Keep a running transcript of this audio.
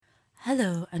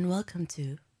Hello and welcome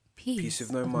to Peace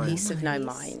of No Mind. Peace of No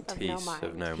Mind. Peace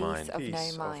of No Mind.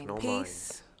 Peace of No Mind.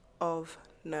 Peace of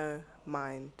No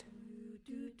Mind.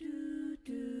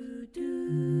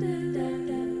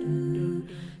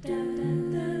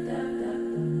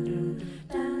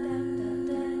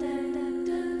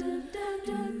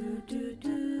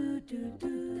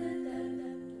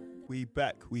 We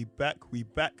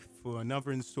back for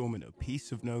another installment of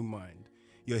Peace of No Mind.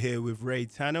 You're here with Ray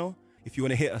Tanner. If you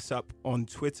want to hit us up on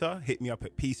Twitter, hit me up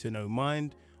at Peace of No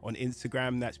Mind. On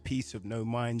Instagram, that's Peace of No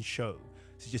Mind Show.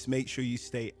 So just make sure you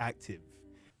stay active.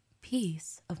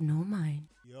 Peace of No Mind.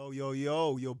 Yo,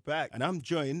 you're back. And I'm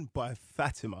joined by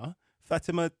Fatima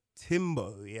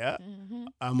Timbo, yeah? Mm-hmm.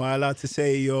 Am I allowed to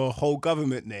say your whole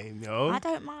government name, yo? I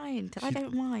don't mind.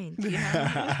 You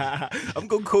know? I'm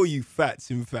going to call you Fats,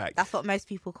 in fact. That's what most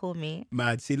people call me.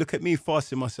 Mad. See, look at me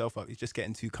fastening myself up. It's just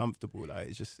getting too comfortable. Like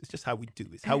it's just how we do.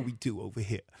 It's how we do over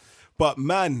here. But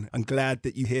man, I'm glad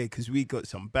that you're here because we got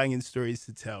some banging stories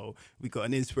to tell. We got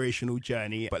an inspirational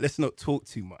journey. But let's not talk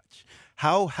too much.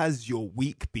 How has your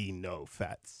week been, though,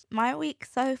 Fats? My week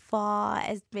so far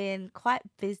has been quite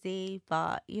busy,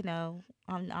 but you know,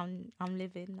 I'm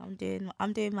living. I'm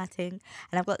doing my thing,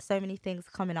 and I've got so many things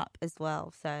coming up as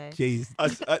well. So, Jeez,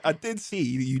 I did see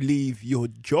you leave your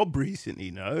job recently,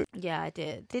 no? yeah, I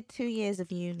did 2 years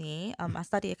of uni. I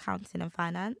study accounting and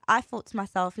finance. I thought to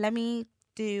myself, let me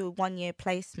do 1 year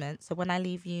placement, so when I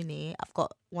leave uni I've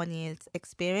got 1 year's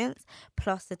experience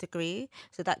plus a degree,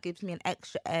 so that gives me an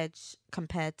extra edge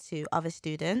compared to other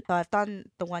students. So I've done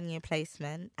the 1 year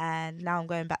placement and now I'm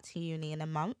going back to uni in a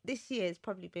month. This year has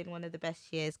probably been one of the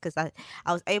best years because I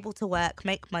was able to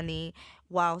make money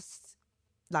whilst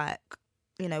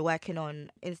working on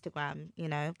Instagram,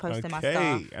 posting my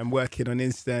stuff. And working on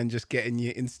Insta and just getting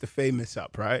your Insta famous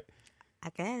up, right? I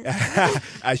guess.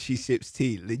 As she sips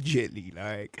tea, legitly,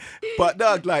 But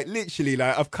no, literally,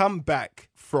 I've come back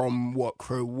from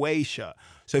Croatia.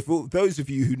 So for those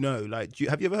of you who know,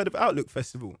 have you ever heard of Outlook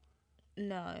Festival?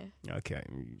 No. Okay,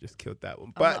 you just killed that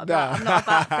one. I'm not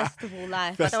about festival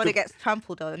life. I don't want to get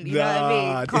trampled on. You know what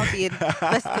I mean? Can't be in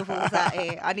festivals out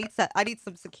here. I need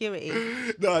some security.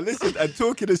 No, listen. And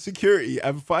talking of security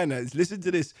and finance, listen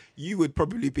to this. You would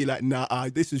probably be like, nah,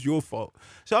 this is your fault.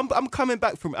 So I'm coming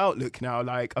back from Outlook now.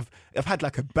 I've had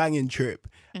a banging trip,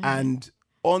 and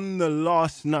on the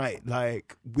last night,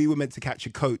 we were meant to catch a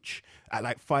coach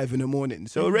at 5 a.m.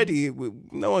 So already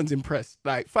no one's impressed.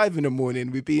 5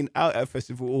 a.m, we've been out at a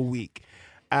festival all week.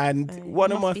 And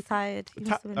one of my... be tired. You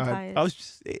must have been tired.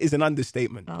 It is an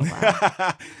understatement. Oh,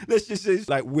 wow. Let's just say it's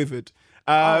withered.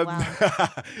 Oh, wow.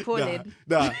 Calling.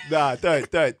 Nah,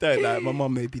 don't. My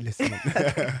mum may be listening.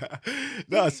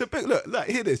 So look,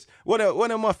 hear this.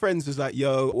 One of my friends was like,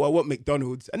 yo, I want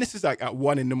McDonald's. And this is at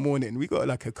 1 a.m. We got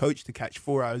a coach to catch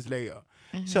 4 hours later.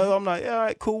 Mm-hmm. So I'm like, yeah, all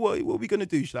right, cool. What are we going to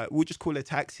do? She's like, we'll just call a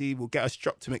taxi. We'll get us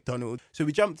dropped to McDonald's. So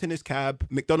we jumped in his cab.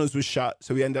 McDonald's was shut.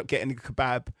 So we ended up getting a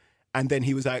kebab. And then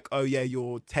he was like, oh, yeah,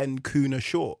 you're 10 kuna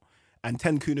short. And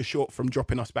 10 kuna short from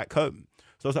dropping us back home.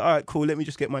 So I was like, all right, cool. Let me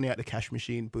just get money out the cash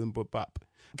machine. Boom, boom, bop.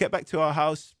 Get back to our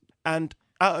house. And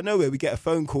out of nowhere, we get a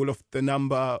phone call off the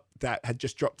number that had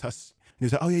just dropped us. And he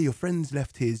was like, oh, yeah, your friend's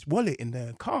left his wallet in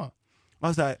the car. I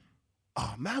was like,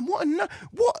 oh, man, what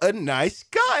a nice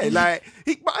guy.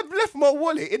 I've left my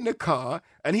wallet in the car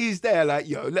and he's there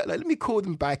yo, let me call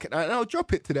them back and I'll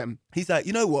drop it to them. He's like,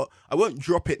 you know what? I won't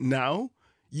drop it now.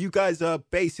 You guys are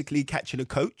basically catching a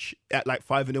coach at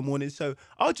 5 a.m, so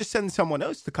I'll just send someone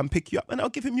else to come pick you up and I'll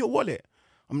give him your wallet.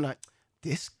 I'm like,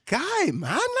 this guy,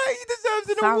 man, he deserves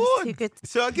an award. Too good.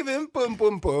 So I give him boom,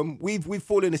 boom, boom. We've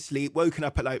fallen asleep, woken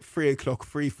up at 4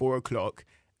 o'clock,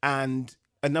 and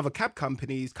another cab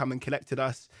company's come and collected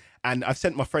us. And I've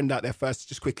sent my friend out there first to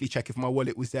just quickly check if my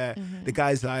wallet was there. Mm-hmm. The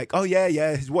guy's like, oh,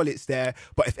 yeah, his wallet's there.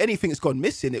 But if anything's gone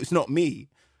missing, it was not me.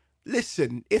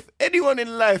 Listen, if anyone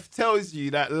in life tells you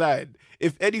that line,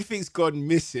 if anything's gone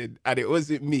missing and it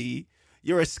wasn't me,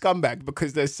 you're a scumbag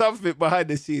because there's something behind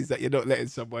the scenes that you're not letting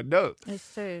someone know.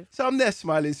 It's true. So I'm there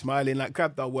smiling,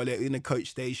 grabbed our wallet in the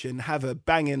coach station, have a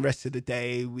banging rest of the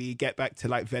day. We get back to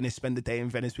Venice, spend the day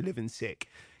in Venice. We're living sick.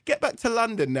 Get back to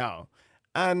London now.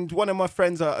 And one of my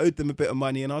friends, I owed them a bit of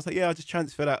money and I was like, yeah, I'll just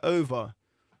transfer that over.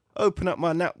 Open up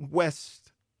my NatWest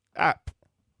app.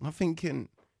 I'm thinking...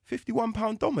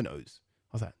 £51 Domino's.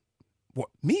 I was like, what,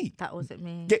 me? That wasn't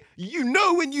me. Yeah, you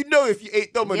know when you know if you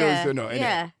ate Domino's or not.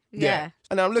 Yeah.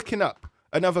 And I'm looking up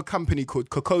another company called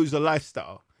Kokoza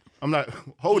Lifestyle. I'm like,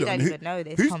 hold on. Don't even know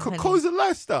this who's company. Kokoza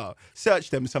Lifestyle? Search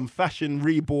them, some fashion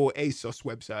Reebok ASOS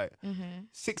website. Mm-hmm.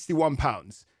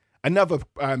 £61. Another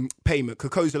payment,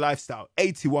 Kokoza Lifestyle,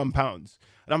 £81.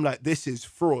 And I'm like, this is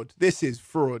fraud.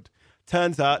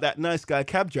 Turns out that nice guy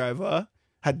cab driver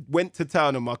had went to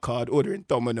town on my card, ordering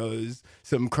Domino's,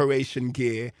 some Croatian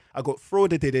gear. I got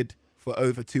frauded for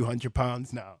over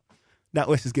 £200 now.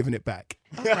 NatWest has given it back.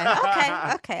 Okay.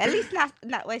 At least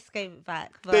NatWest gave it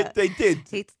back. But They did.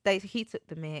 He took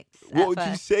the mix. What would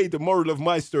you say the moral of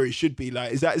my story should be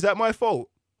like? Is that my fault?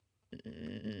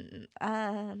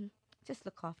 Just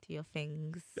look after your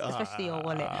things, especially your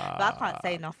wallet. But I can't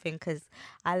say nothing because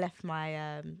I left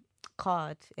my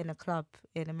card in a club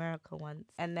in America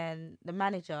once, and then the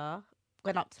manager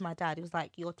went up to my dad. He was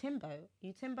like, "You're Timbo.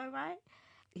 You Timbo, right?"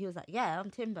 He was like, "Yeah,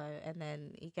 I'm Timbo." And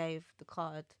then he gave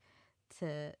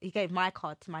my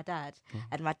card to my dad,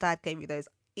 and my dad gave me those.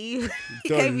 He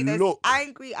gave me those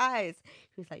angry eyes.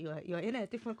 He was like, "You're in a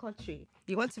different country.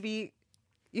 You want to be,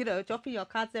 dropping your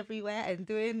cards everywhere and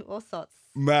doing all sorts."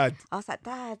 Mad. I was like,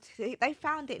 "Dad, they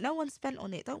found it. No one spent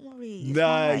on it. Don't worry." It's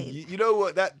Nah, fine." you know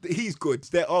what? He's good.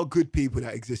 There are good people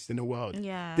that exist in the world.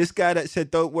 Yeah. This guy that said,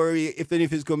 "Don't worry, if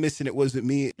anything's gone missing, it wasn't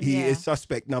me." He Yeah. is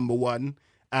suspect number one.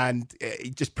 And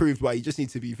it just proved why you just need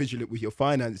to be vigilant with your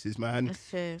finances, man. That's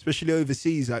true. Especially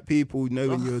overseas, like people know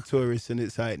when you're a tourist, and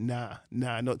it's like, nah,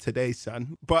 not today,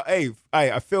 son. But hey,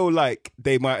 I feel like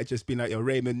they might have just been like, "Yo,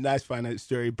 Raymond, nice finance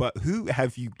story, but who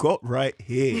have you got right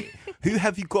here? Who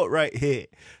have you got right here?"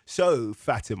 So,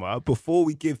 Fatima, before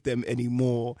we give them any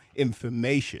more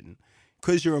information,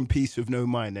 because you're on Peace of No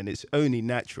Mind, and it's only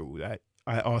natural that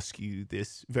I ask you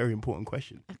this very important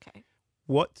question. Okay.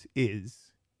 What is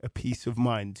a peace of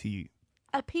mind to you?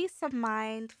 A peace of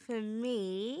mind for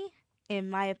me, in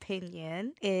my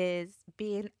opinion, is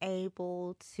being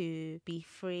able to be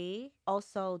free.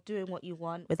 Also doing what you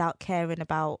want without caring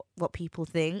about what people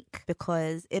think.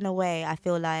 Because in a way, I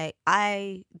feel like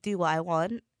I do what I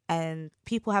want and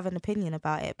people have an opinion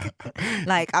about it.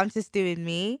 Like, I'm just doing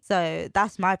me. So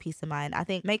that's my peace of mind. I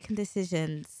think making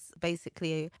decisions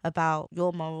basically about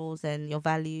your morals and your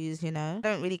values, I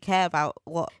don't really care about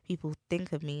what people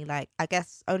think of me. Like, I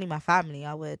guess only my family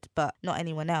I would, but not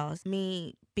anyone else.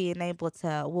 Me being able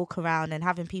to walk around and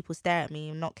having people stare at me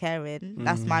and not caring,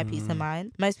 that's my peace of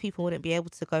mind. Most people wouldn't be able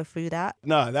to go through that.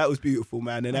 No, that was beautiful,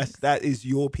 man. And that is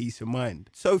your peace of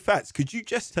mind. So, Fats, could you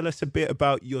just tell us a bit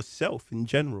about yourself in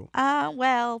general?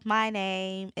 Well, my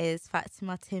name is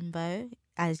Fatima Timbo.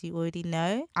 As you already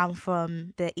know, I'm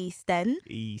from the East End.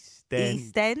 East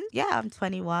End. Yeah, I'm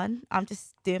 21. I'm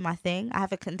just doing my thing. I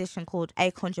have a condition called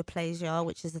achondroplasia,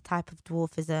 which is a type of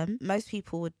dwarfism. Most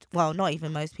people not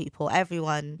even most people,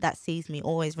 everyone that sees me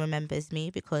always remembers me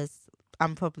because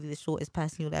I'm probably the shortest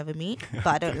person you'll ever meet,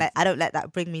 but I don't let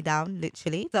that bring me down,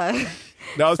 literally. So,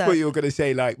 no, I was thought you were gonna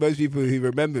say like most people who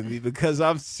remember me because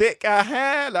I'm sick. Well,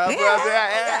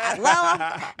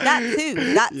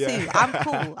 that too. I'm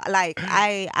cool. Like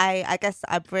I guess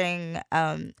I bring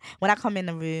when I come in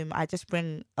the room, I just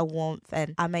bring a warmth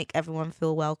and I make everyone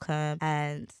feel welcome,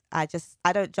 and I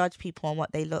don't judge people on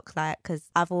what they look like because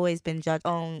I've always been judged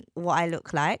on what I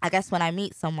look like. I guess when I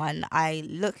meet someone, I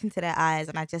look into their eyes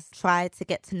and I just try to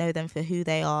get to know them for who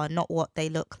they are, not what they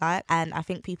look like. And I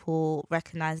think people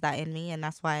recognize that in me, and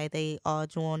that's why they are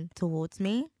drawn towards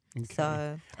me. Okay.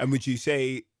 So, and would you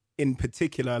say in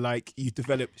particular, like, you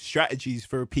develop strategies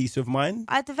for a peace of mind?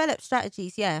 I developed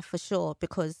strategies, yeah, for sure.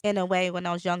 Because in a way, when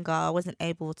I was younger, I wasn't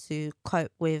able to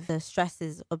cope with the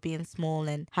stresses of being small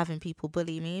and having people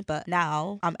bully me. But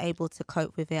now I'm able to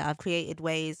cope with it. I've created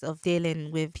ways of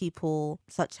dealing with people,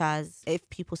 such as if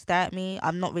people stare at me,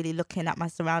 I'm not really looking at my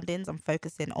surroundings. I'm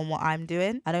focusing on what I'm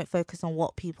doing. I don't focus on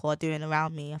what people are doing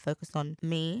around me. I focus on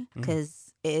me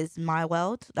because it is my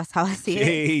world. That's how I see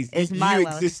it. It's my world.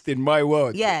 You exist in my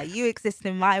world. Yeah, you exist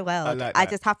in my world. I like that. I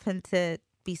just happen to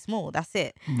be small. That's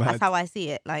it. Mad. That's how I see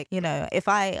it. Like, if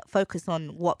I focus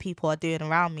on what people are doing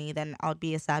around me, then I'll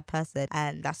be a sad person.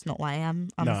 And that's not why I am.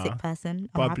 I'm a sick person.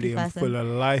 I'm bubbly a happy and person. full of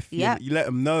life. Yeah. You let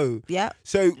them know. Yeah.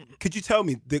 So could you tell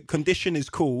me, the condition is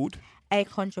called?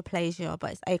 Achondroplasia,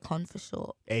 but it's Acon for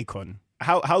short. Acon.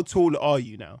 How tall are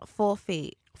you now? 4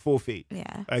 feet. 4 feet.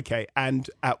 Yeah. Okay. And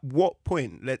at what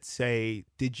point, let's say,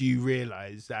 did you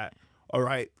realize that, all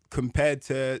right, compared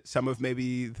to some of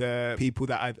maybe the people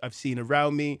that I've seen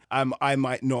around me, I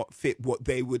might not fit what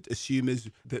they would assume as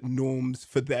the norms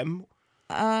for them?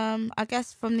 I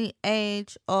guess from the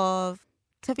age of,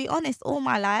 to be honest, all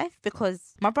my life,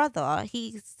 because my brother,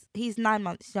 he's 9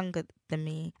 months younger than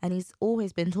me and he's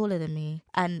always been taller than me.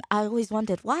 And I always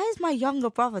wondered, why is my younger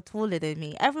brother taller than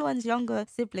me? Everyone's younger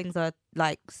siblings are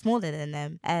like smaller than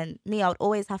them. And me, I would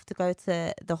always have to go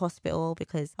to the hospital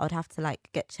because I would have to like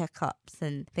get checkups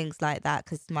and things like that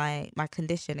because my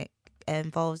condition, it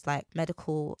involves like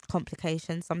medical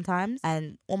complications sometimes,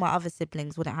 and all my other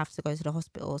siblings wouldn't have to go to the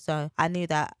hospital. So I knew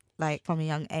that like from a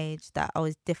young age that I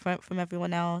was different from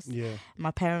everyone else. Yeah.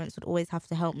 My parents would always have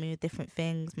to help me with different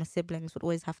things. My siblings would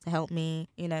always have to help me,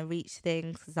 reach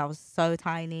things because I was so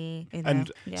tiny.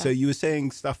 And so you were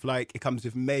saying stuff like it comes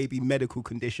with maybe medical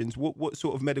conditions. What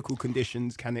sort of medical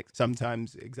conditions can it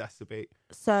sometimes exacerbate?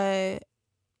 So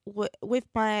with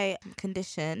my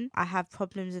condition, I have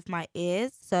problems with my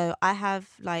ears. So I have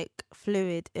like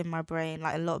fluid in my brain,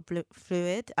 like a lot of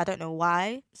fluid. I don't know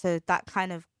why. So that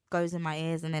kind of goes in my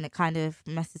ears and then it kind of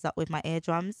messes up with my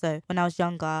eardrums. So when I was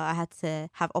younger, I had to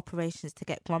have operations to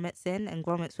get grommets in, and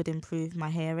grommets would improve my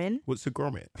hearing. What's a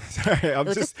grommet? Sorry, I'm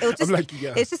like,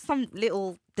 yeah. It's just some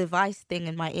little device thing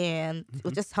in my ear, and it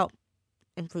will just help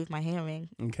improve my hearing.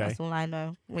 Okay. That's all I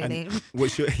know, really.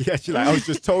 What's your, she's like, I was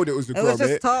just told it was a grommet. I was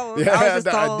just told. Yeah, I was just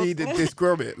that told. I needed this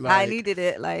grommet. Like, I needed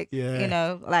it, like,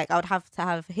 yeah. Like I would have to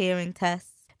have hearing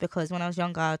tests because when I was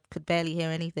younger, I could barely hear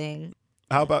anything.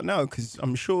 How about now? Because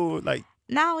I'm sure, like,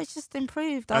 now it's just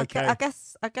improved. Okay. I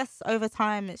guess over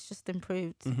time it's just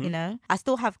improved. Mhm. I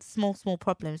still have small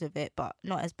problems with it, but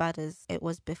not as bad as it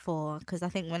was before. Because I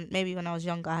think when I was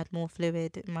younger, I had more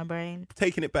fluid in my brain.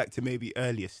 taking it back to maybe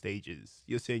earlier stages,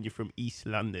 you're saying you're from East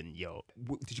London, yo.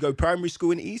 Did you go primary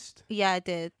school in East? Yeah, I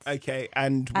did. Okay,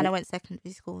 and I went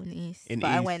secondary school in East, In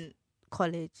but I East. went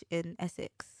college in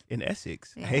Essex. in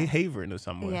Essex, Yeah. Havering or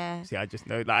somewhere. Yeah. See, I just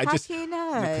know, like, How do you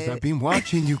know? because I've been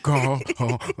watching you, girl.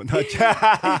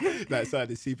 That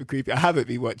sounded super creepy. I haven't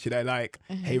been watching it. Like,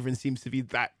 Havering seems to be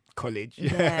that college.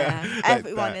 Yeah, Like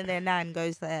everyone that. in their nan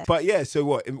goes there. But yeah, so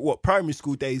what primary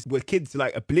school days were kids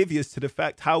like oblivious to the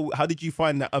fact? How did you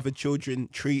find that other children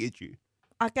treated you?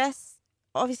 I guess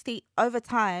obviously over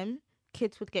time,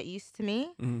 kids would get used to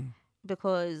me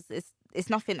because it's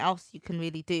nothing else you can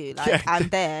really do. Like Yeah. I'm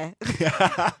there.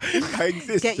 I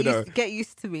exist, you know. Get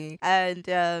used to me. And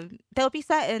there'll be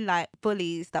certain like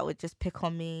bullies that would just pick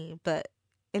on me, but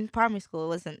in primary school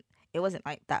it wasn't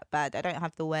like that bad. I don't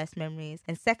have the worst memories.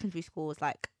 And secondary school was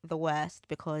like the worst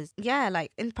because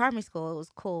like in primary school it was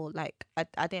cool. Like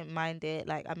I didn't mind it.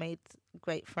 Like I made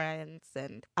great friends,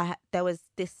 and there was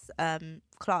this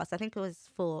class, I think it was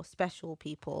for special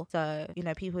people. So,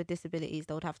 people with disabilities,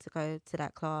 they would have to go to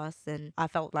that class, and I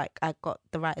felt like I got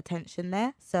the right attention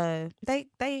there. So they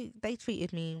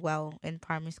treated me well in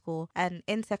primary school, and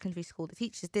in secondary school the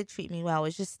teachers did treat me well.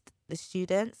 It's just the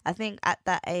students. I think at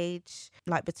that age,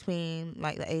 like between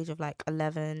like the age of like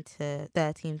 11 to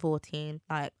 13, 14,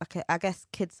 like okay, I guess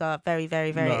kids are very,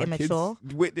 very, very immature.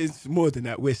 It's more than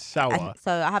that. We're sour. And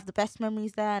so I have the best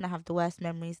memories there and I have the worst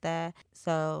memories there.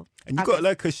 So And you got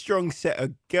like a strong set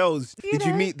of girls. Did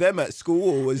you meet them at school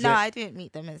or was it? No, I didn't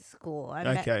meet them at school. I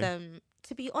met Okay. them,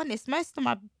 to be honest, most of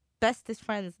my bestest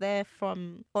friends, they're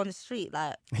from on the street,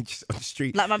 like Just on the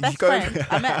street. my You best go- friend.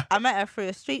 I met her through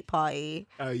a street party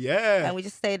Oh yeah. and we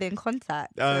just stayed in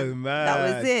contact. Oh So man.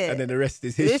 that was it. And then the rest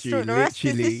is history. The rest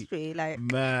is literally. history, like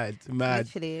Mad.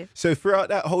 literally. So throughout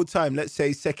that whole time, let's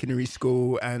say secondary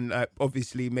school and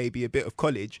obviously maybe a bit of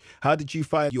college, how did you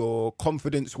find your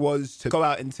confidence was to go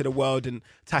out into the world and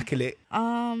tackle it?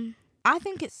 I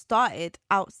think it started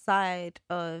outside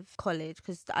of college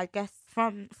because I guess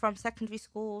from secondary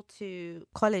school to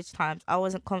college times, I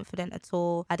wasn't confident at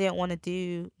all. I didn't want to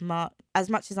do as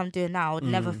much as I'm doing now. I would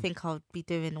never think I would be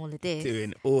doing all of this.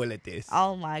 Doing all of this.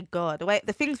 Oh my God.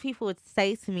 The things people would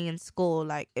say to me in school,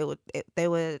 like they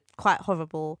were quite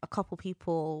horrible. A couple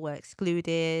people were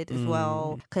excluded as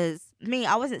well. Because me,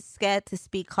 I wasn't scared to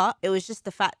speak up. It was just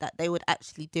the fact that they would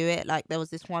actually do it. Like there was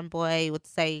this one boy who would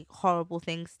say horrible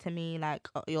things to me, like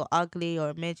you're ugly, you're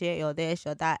a midget, you're this,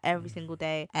 you're that, every single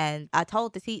day. And I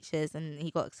told the teachers and he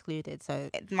got excluded. So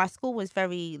my school was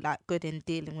very like good in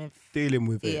dealing with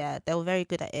it. Yeah, they were very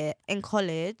good at it. In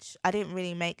college, I didn't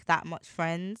really make that much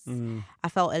friends. I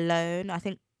felt alone. I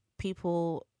think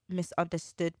people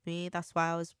misunderstood me. That's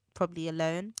why I was probably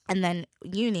alone. And then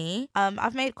uni,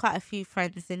 I've made quite a few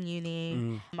friends in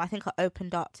uni. I think I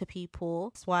opened up to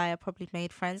people. That's why I probably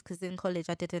made friends, because in college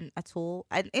I didn't at all.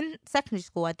 And in secondary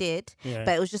school I did, but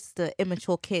it was just the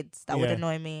immature kids that would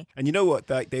annoy me. And you know what,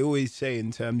 like they always say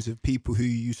in terms of people who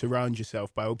you surround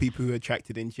yourself by or people who are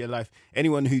attracted into your life,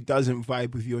 anyone who doesn't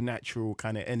vibe with your natural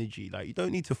kind of energy, like you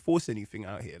don't need to force anything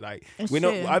out here. Like It's we're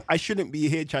true. not, I shouldn't be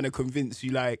here trying to convince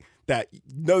you like that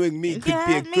knowing me could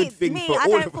be a good thing for I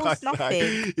all don't of force us. Like, nothing.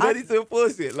 you don't need to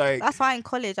force it. Like, That's why in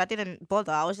college I didn't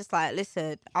bother. I was just like,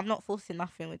 listen, I'm not forcing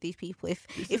nothing with these people.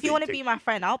 If you want to be my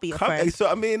friend, I'll be your friend. so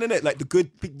I mean, innit? Like the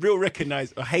good, real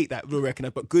recognize. I hate that real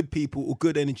recognize, but good people or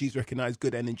good energies recognize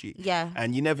good energy. Yeah.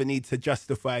 And you never need to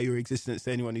justify your existence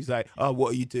to anyone who's like, oh,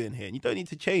 what are you doing here? And you don't need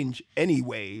to change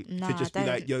anyway to just be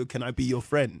like, yo, can I be your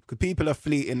friend? Because people are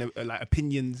fleeting, like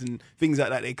opinions and things like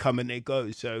that. They come and they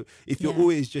go. So if you're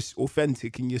always just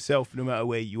authentic in yourself, no matter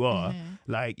where you are,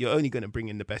 like you're only going to bring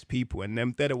in the best people, and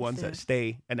they're the ones that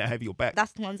stay and that have your back.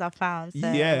 That's the ones I've found.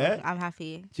 So Yeah. I'm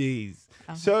happy. Jeez.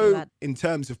 I'm happy So that- in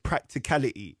terms of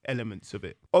practicality elements of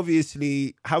it,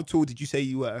 obviously, how tall did you say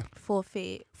you were? 4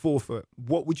 feet. 4 foot.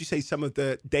 What would you say some of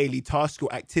the daily tasks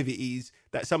or activities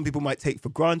that some people might take for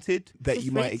granted that Just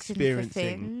you might reaching for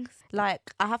experiencing? things.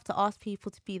 Like I have to ask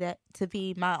people to be there, to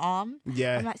be my arm.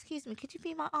 Yeah. I'm like, excuse me, could you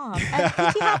be my arm?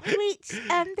 Could you help me reach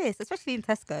this? Especially in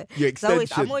Tesco. Your 'Cause I'm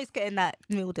extension. always getting that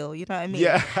meal deal, you know what I mean?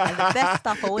 Yeah. And the best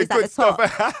stuff always The at good the top.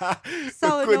 stuff.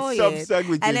 So The good annoying. sub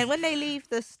sandwiches. And then when they leave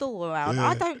the store around, Yeah.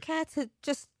 I don't care to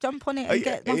just jump on it Oh, and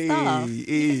yeah. get my stuff. You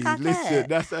think I Listen, care?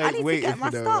 that's I like need to waiting get my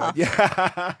for them. stuff.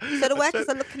 Yeah. So the workers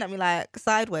are looking at me like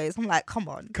sideways. I'm like, come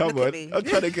on, Come look on. at me. I'm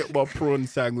trying to get my prawn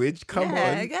sandwich. Come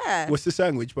on. Yeah. What's the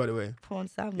sandwich, by the way? Prawn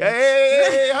sandwich.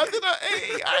 Hey, how did I?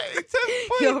 Hey, 10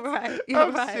 points. You're right. You're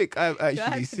I'm right. sick. I'm actually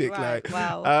actually sick. right. Like,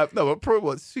 Wow. no, but prawn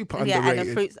was super Yeah,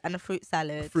 underrated. and a fruit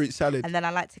salad. Fruit salad. And then I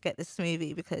like to get the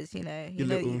smoothie because you know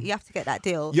little- you have to get that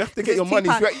deal. You have to get 'Cause your it's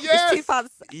money's £2. worth. Yes! It's £2.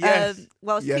 Yes.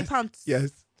 Well, it's Yes. £2.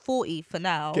 Yes. 40 for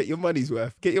now. Get your money's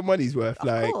worth. Get your money's worth. Of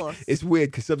Like, course. it's weird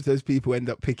because sometimes people end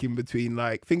up picking between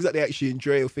like things that they actually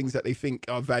enjoy or things that they think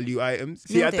are value items.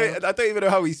 See, Meal I deal. don't even know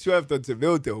how we swerved onto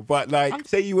meal deal, but like,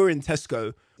 say you were in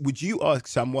Tesco, would you ask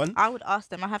someone? I would ask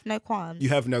them. I have no qualms. You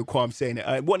have no qualm saying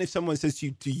it. What if someone says to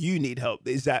you, "Do you need help?"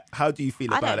 Is that how do you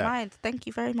feel I about don't that? mind. Thank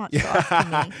you very much for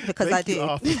asking me because Thank I you, do.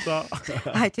 officer.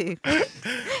 I do.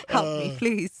 Help me,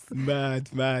 please. Mad.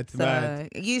 So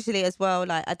usually as well,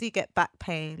 like I do get back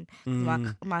pain.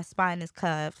 Mm. My spine is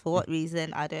curved for what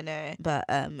reason I don't know, but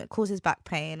it causes back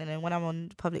pain. And then when I'm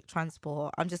on public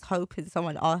transport, I'm just hoping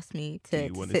someone asks me Do to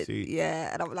you wanna sit. sit?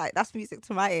 Yeah, and I'm like, that's music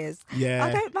to my ears. Yeah.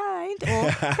 I don't mind.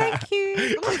 Or thank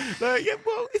you. Like, yeah,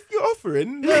 well, if you're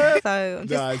offering, So I'm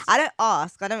just, Nice. I don't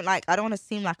ask. I don't want to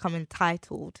seem like I'm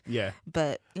entitled. yeah.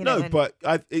 But you know, No, when- but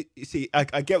you see, I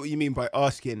get what you mean by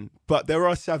asking, but there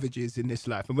are savages in this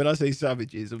life. And when I say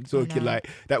savages, I'm talking know. like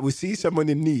that will see someone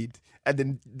in need and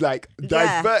then like Yeah.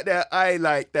 divert their eye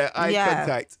Yeah.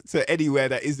 contact to anywhere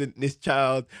that isn't this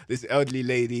child, this elderly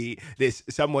lady, this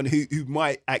someone who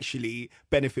might actually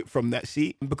benefit from that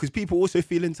seat. Because people also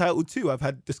feel entitled too. I've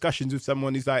had discussions with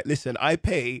someone who's like, listen, I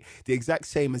pay the exact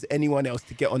same as anyone else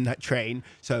to get on that train.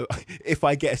 So if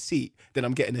I get a seat, then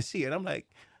I'm getting a seat. And I'm like,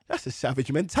 that's a savage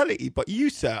mentality. But you,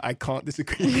 sir, I can't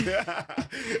disagree with it. I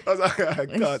was like, I can't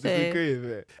It's true. disagree with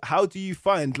it. How do you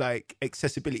find like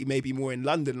accessibility maybe more in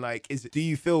London? Like, do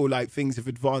you feel like things have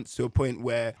advanced to a point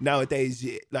where nowadays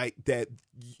like that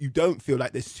you don't feel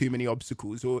like there's too many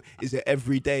obstacles, or is it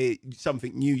every day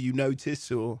something new you notice?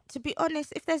 Or to be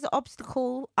honest, if there's an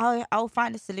obstacle, I'll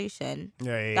find a solution.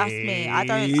 That's me. I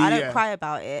don't Yeah. cry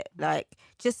about it. Like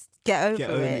just get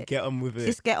over it. Get on with it.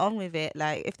 Just get on with it.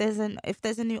 Like if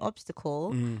there's a new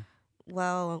obstacle, Mm.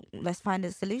 well, let's find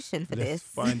a solution for Let's this.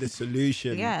 find a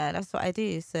solution. Yeah, that's what I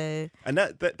do. So And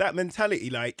that mentality,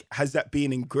 like, has that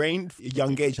been ingrained at a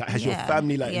young age? Like, has your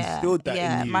family like instilled that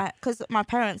in you? because my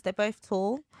parents, they're both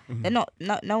tall. Mhm. They're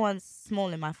not. No one's small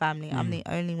in my family. I'm Mm. the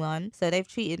only one. So they've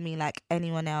treated me like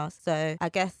anyone else. So I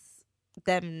guess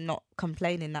them not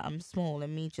complaining that I'm small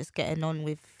and me just getting on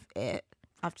with it,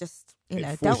 I've just It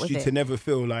dealt forced with you it. to never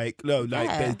feel like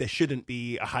Yeah. there shouldn't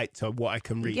be a height to what I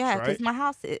can reach, Yeah, right? because my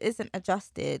house isn't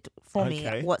adjusted for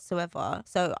Okay. me whatsoever.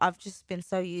 So I've just been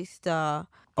so used to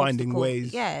Finding obstacles.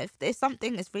 ways. Yeah, if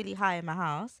something is really high in my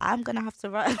house, I'm gonna have to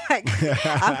run. Like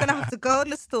I'm gonna have to go on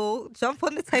the stool, jump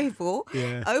on the table,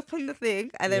 Yeah. open the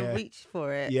thing, and then Yeah. reach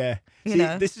for it. Yeah. You See,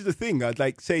 know? this is the thing. I'd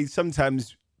like say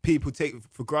sometimes people take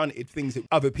for granted things that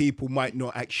other people might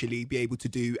not actually be able to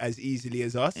do as easily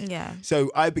as us. Yeah. So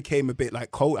I became a bit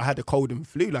like cold. I had a cold and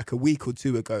flu like a week or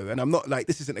two ago. And I'm not like,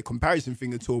 this isn't a comparison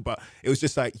thing at all, but it was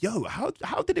just like, yo, how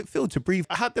did it feel to breathe?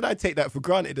 How did I take that for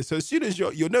granted? So as soon as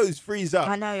your nose frees up,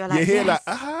 I know, you're you like, hear like,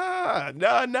 yes.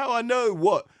 now I know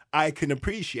what I can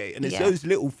appreciate. And it's Yeah. those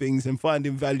little things and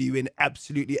finding value in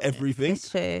absolutely everything. It's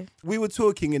true. We were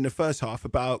talking in the first half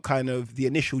about kind of the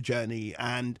initial journey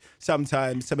and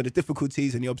sometimes some of the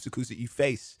difficulties and the obstacles that you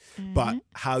face, but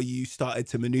how you started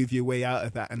to maneuver your way out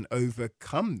of that and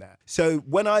overcome that. So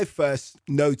when I first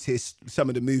noticed some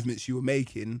of the movements you were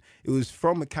making, it was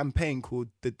from a campaign called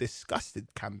the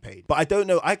Disgusted campaign. But I don't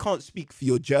know, I can't speak for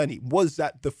your journey. Was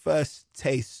that the first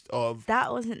taste of...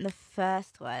 That wasn't the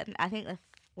first one. I think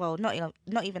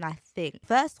not even I think.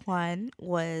 First one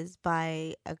was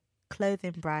by a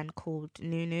clothing brand called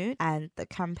Nunu, and the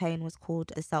campaign was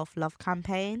called a self-love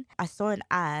campaign. I saw an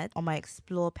ad on my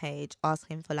Explore page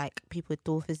asking for like people with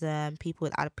dwarfism, people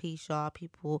with alopecia,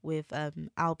 people with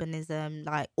albinism,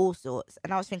 like all sorts.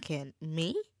 And I was thinking,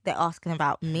 me? They're asking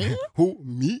about me? Who,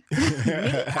 me? Me?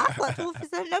 I've got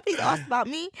dwarfism. Nobody's asked about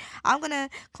me. I'm going to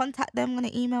contact them. I'm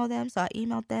going to email them. So I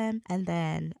emailed them. And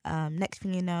then next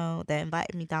thing you know, they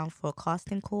invited me down for a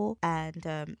casting call. And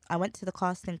I went to the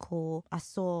casting call. I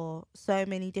saw so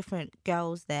many different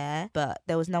girls there, but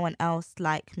there was no one else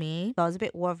like me. So I was a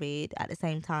bit worried at the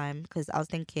same time because I was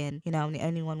thinking, you know, I'm the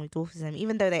only one with dwarfism.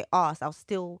 Even though they asked, I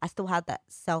still had that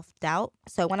self-doubt.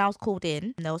 So when I was called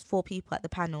in, there was 4 people at the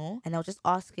panel and they were just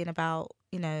asking about,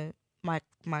 you know, my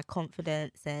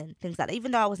confidence and things like that.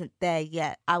 Even though I wasn't there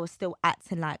yet, I was still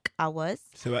acting like I was.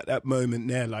 So at that moment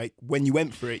there, like when you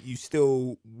went for it, you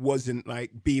still wasn't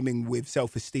like beaming with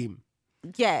self-esteem.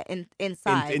 Yeah,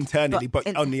 inside. Internally,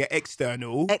 but on the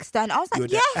external. I was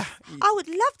like, yes, I would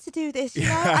love to do this, you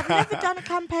know. I've never done a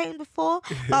campaign before,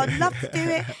 but I would love to do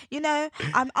it, you know.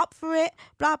 I'm up for it,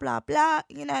 blah, blah, blah,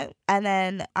 you know. And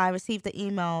then I received the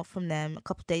email from them a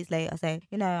couple of days later saying,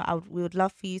 you know, we would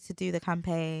love for you to do the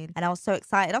campaign. And I was so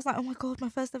excited. I was like, oh my God, my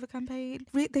first ever campaign.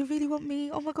 They really want me.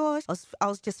 Oh my gosh. I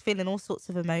was just feeling all sorts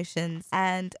of emotions.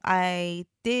 And I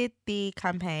did the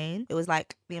campaign. It was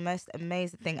like the most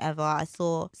amazing thing ever. I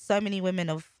saw so many women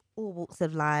of all walks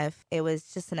of life. It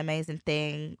was just an amazing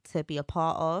thing to be a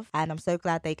part of, and I'm so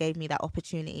glad they gave me that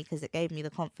opportunity because it gave me the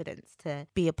confidence to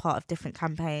be a part of different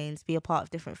campaigns, be a part of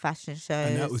different fashion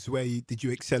shows. And that was where did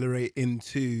you accelerate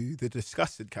into the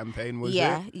Disgusted campaign, was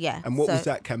it? Yeah. And what was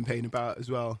that campaign about as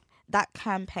well? That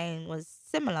campaign was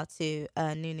similar to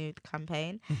a Nunu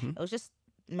campaign. It was just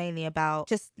mainly about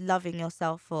just loving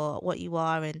yourself for what you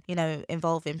are, and, you know,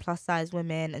 involving plus size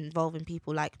women, involving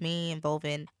people like me,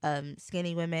 involving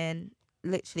skinny women,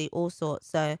 literally all sorts.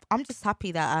 So I'm just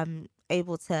happy that I'm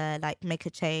able to like make a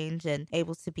change and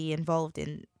able to be involved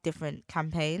in different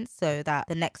campaigns so that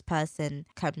the next person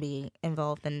can be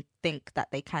involved and think that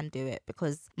they can do it,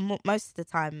 because most of the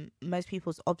time most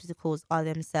people's obstacles are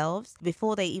themselves.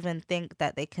 Before they even think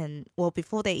that they can, well,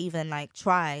 before they even like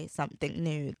try something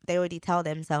new, they already tell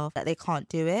themselves that they can't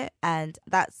do it, and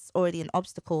that's already an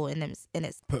obstacle in its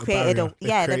created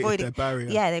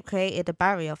they've created a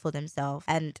barrier for themselves.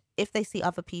 And if they see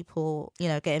other people, you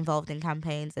know, get involved in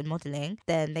campaigns and modelling,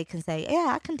 then they can say, yeah,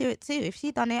 I can do it too. If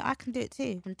she done it, I can do it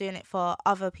too. I'm doing it for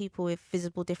other people with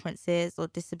visible differences or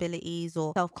disabilities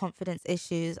or self-confidence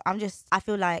issues. I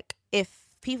feel like if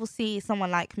people see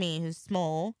someone like me who's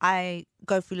small, I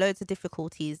go through loads of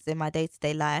difficulties in my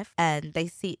day-to-day life, and they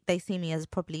see me as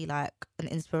probably like an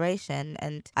inspiration.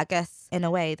 And I guess in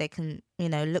a way they can, you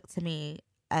know, look to me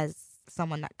as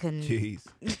someone that can... Jeez.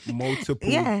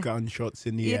 Multiple gunshots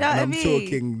in the you air. Know and what I'm I mean?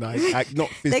 Talking like not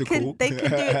physical. They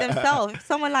can do it themselves. If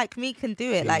someone like me can do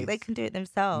it, like they can do it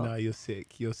themselves. No, you're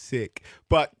sick.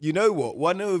 But you know what?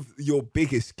 One of your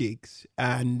biggest gigs,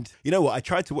 and you know what? I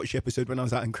tried to watch the episode when I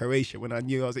was out in Croatia, when I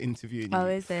knew I was interviewing you. Oh,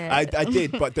 is it? I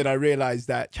did, but then I realised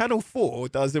that Channel 4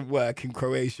 doesn't work in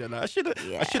Croatia. Like, I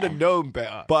should have known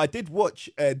better. But I did watch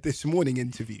This Morning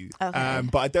interview. Okay.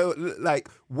 But I don't like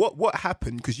what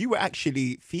happened, because you were actually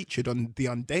featured on The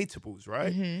Undateables,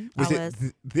 right? Mm-hmm.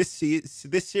 Was it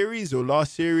this series or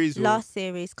last series? Last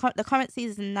series. The current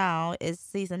season now is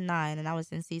season 9, and I was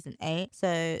in season 8.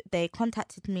 So they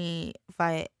contacted me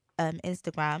via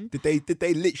Instagram. Did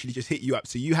they literally just hit you up?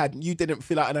 So you didn't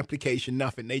fill out an application,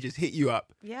 nothing. They just hit you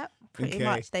up. Yep, pretty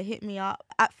much. They hit me up.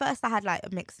 At first I had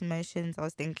like mixed emotions. I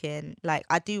was thinking, like,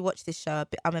 I do watch this show.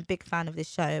 I'm a big fan of this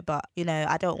show, but you know,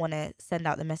 I don't want to send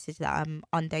out the message that I'm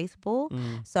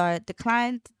undateable. So I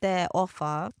declined their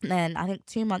offer. Then I think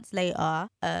 2 months later,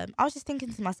 I was just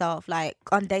thinking to myself, like,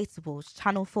 Undateable,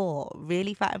 Channel 4,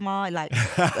 really, Fatima? Like,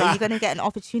 are you gonna get an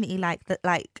opportunity like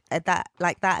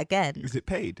that again? Is it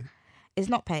paid? It's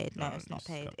not paid. No, it's not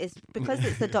paid. It's because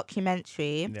it's a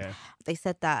documentary. Yeah. They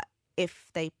said that if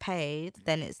they paid,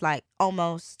 then it's like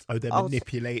almost Oh, they're also-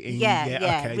 manipulating.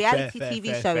 Yeah. Okay, Reality fair, TV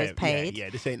fair, show fair. is paid. Yeah,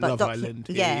 this ain't but Love Island.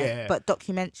 Yeah. but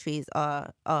documentaries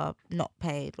are not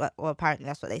paid. Well, apparently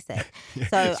that's what they said. So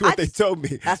That's what they told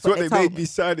me. That's what they they made told me me.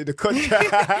 sign in the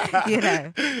contract. You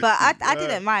know, but I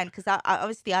didn't mind because I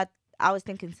obviously I was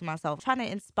thinking to myself, trying to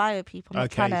inspire people, I'm not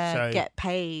Okay, trying to so- get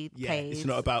paid. Yeah, it's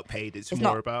not about paid. It's It's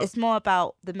more not. about. It's more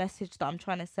about the message that I'm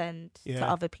trying to send Yeah. to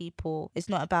other people. It's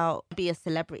not about be a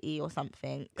celebrity or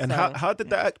something. And So, how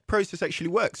did that process actually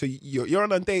work? So you're on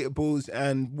Undateables,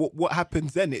 and what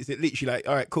happens then? Is it literally like,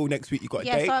 all right, cool, next week you got a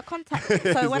Yeah, date? so I contacted.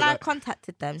 Is So it when I like-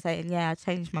 contacted them, saying, "Yeah, I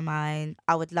changed my mind.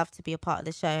 I would love to be a part of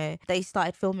the show," they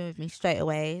started filming with me straight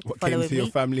away. What following came to your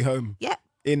me. family home? Yeah.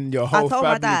 In your I whole told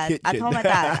family my dad. kitchen. I told my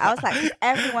dad. I was like, 'cause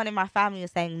everyone in my family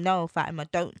was saying, "No, Fatima,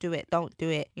 don't do it. Don't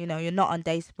do it. You know, you're not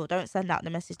undateable. Don't send out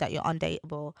the message that you're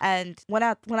undateable." And when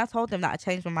I told them that I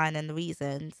changed my mind and the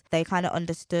reasons, they kind of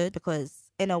understood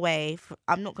because in a way,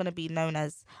 I'm not going to be known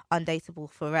as undateable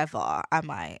forever,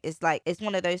 am I? It's like, it's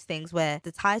one of those things where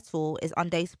the title is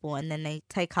undateable and then they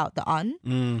take out the un.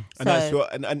 And that's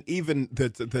what, and even the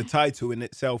title in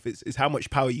itself is how much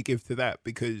power you give to that,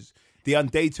 because the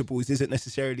undateables isn't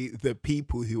necessarily the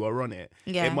people who are on it.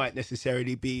 Yeah. It might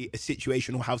necessarily be a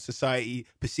situation or how society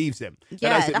perceives them. Yeah,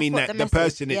 that doesn't that's mean what that the the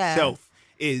person message- yeah. itself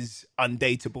is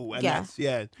undateable. And Yeah. that's,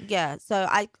 yeah. Yeah, so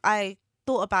I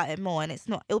thought about it more, and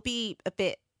it'll be a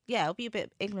bit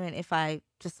ignorant if I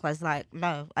just was like,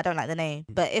 no, I don't like the name.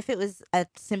 But if it was a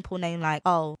simple name like,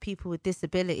 oh, people with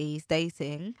disabilities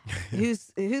dating,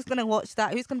 who's gonna watch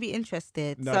that? Who's gonna be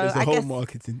interested? No, so there's a I whole guess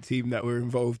marketing team that were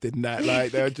involved in that.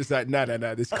 Like, they're just like, no, there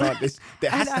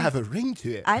has to have a ring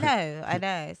to it. I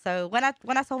know. So when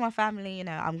I told my family, you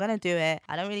know, I'm gonna do it,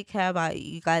 I don't really care about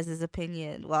you guys'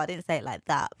 opinion. Well, I didn't say it like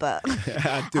that, but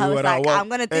I do I was what I like, want. I'm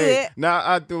gonna do Hey, it. Nah,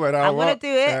 I do what I I'm want.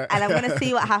 gonna do it, and I'm gonna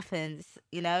see what happens.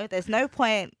 You know, there's no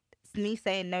point me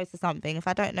saying no to something if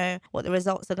I don't know what the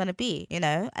results are gonna be. You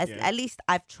know, at least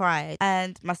I've tried.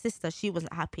 And my sister, she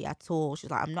wasn't happy at all. She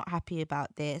was like, I'm not happy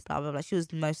about this. Blah blah blah. She was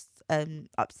the most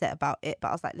upset about it. But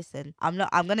I was like, listen, I'm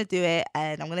gonna do it,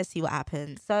 and I'm gonna see what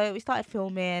happens. So we started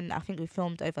filming. I think we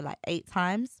filmed over like 8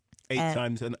 times. 8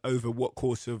 times, and over what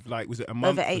course of, like, was it a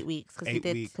month? Over 8 weeks, because 8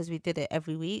 weeks. we did it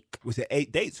every week. Was it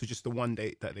 8 dates or just the one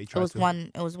date that they tried It was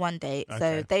to? one date.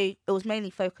 Okay. So it was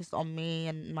mainly focused on me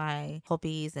and my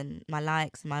hobbies and my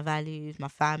likes and my values, my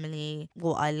family,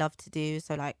 what I love to do.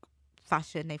 So like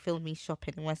fashion, they filmed me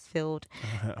shopping in Westfield.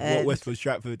 What, Westfield,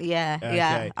 Stratford? Yeah, Okay.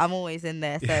 yeah. I'm always in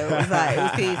there. So it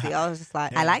was easy. I was just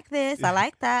like, I like this, I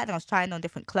like that. And I was trying on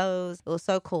different clothes. It was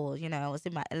so cool, you know, I was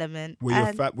in my element.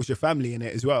 Was your family in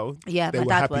it as well? Yeah, They my were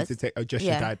dad happy was. to take, just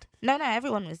Yeah. your dad? No,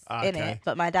 everyone was in Okay. it,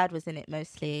 but my dad was in it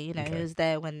mostly. You know, Okay. he was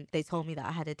there when they told me that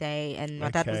I had a date, and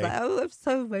my dad was Okay. like, "Oh, I'm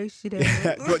so emotional."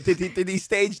 What, did he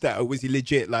stage that, or was he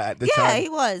legit, like, at the Yeah, time? he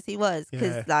was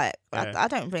because Yeah. like Yeah. I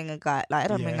don't bring a guy, like I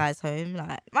don't bring Yeah. guys home.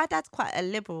 Like my dad's quite a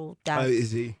liberal dad. Oh,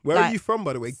 is he? Where are Like, you from,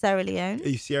 by the way? Sierra Leone. Are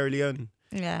you Sierra Leone?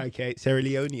 Yeah, Okay, Sierra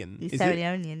Leonean. he's Is Sierra it?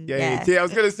 Leonean. Yeah. I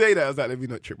was gonna say that. I was like, let me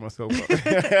not trick myself up.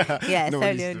 Yeah, No Sierra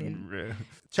one needs Leonean. to-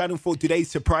 Channel 4, do they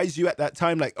surprise you at that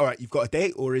time? Like, all right, you've got a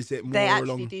date, or is it more They actually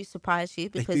along? do surprise you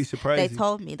They because do surprise they you.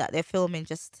 told me that they're filming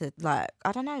just to, like,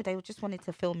 I don't know, they just wanted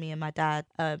to film me and my dad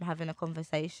having a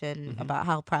conversation Mm-hmm. about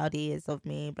how proud he is of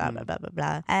me, blah Mm. blah blah blah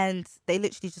blah. And they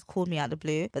literally just called me out the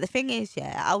blue. But the thing is,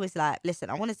 yeah, I was like, listen,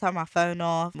 I want to turn my phone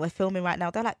off. We're filming right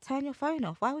now. They're like, turn your phone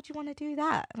off. Why would you want to do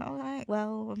that? And I was like,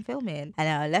 well, I'm filming. And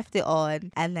I left it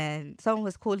on, and then someone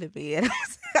was calling me, and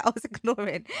I was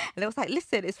ignoring. And it was like,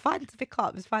 listen, it's fine to pick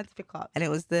up. It's fine to pick up. And it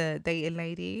was the dating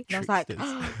lady. And I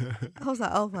was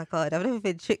like, oh my God, I've never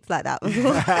been tricked like that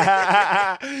before.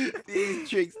 These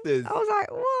tricksters. I was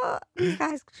like, what? These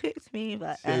guys tricked me.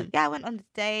 But yeah, I went on the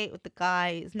date with the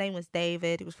guy. His name was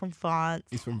David. He was from France.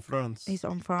 He's from France. He's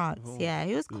from France. Oh, Yeah,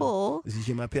 he was cool.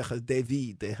 Je m'appelle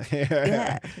David.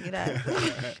 Yeah, you know.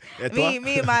 Et toi?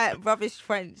 me and my rubbish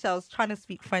French. I was trying to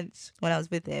speak French when I was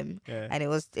with him, Yeah. and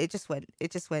it just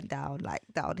went down, like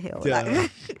downhill. Yeah.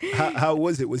 Like, how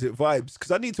was it? Was it vibes?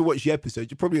 Because I need to watch the episode.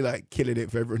 You're probably like killing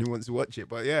it for everyone who wants to watch it.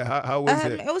 But yeah, how was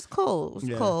it? It was cool. It was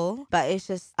Yeah. cool, but it's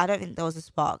just I don't think there was a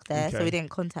spark there, so Okay. we didn't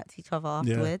contact each other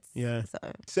afterwards. Yeah. So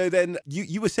So then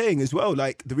you were saying as well,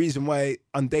 like, the reason why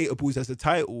Undateables as a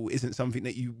title isn't something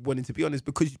that you wanted to be on, is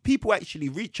because people actually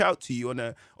reach out to you on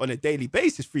a daily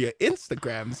basis through your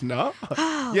Instagrams now.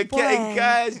 Oh, You're boy. getting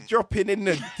guys dropping in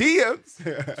the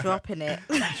DMs. Dropping it.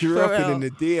 Dropping in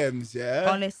the DMs, yeah.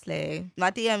 Honestly,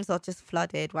 my DMs are just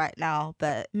flooded right now.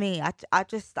 But me, I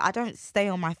don't stay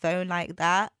on my phone like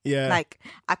that. Yeah. Like,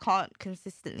 I can't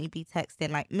consistently be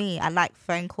texting. Like me, I like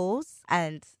phone calls,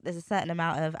 and there's a certain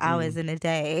amount of hours in a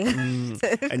day.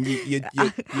 And you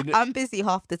I'm busy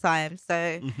half the time,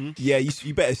 so yeah,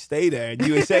 you better stay there. And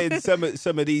you were saying some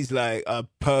of these like are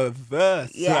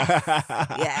perverse. Yes.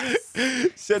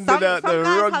 Sending some out the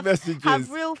guys wrong messages. have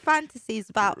real fantasies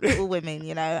about little women,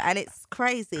 you know, and it's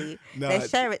crazy. No, they it's-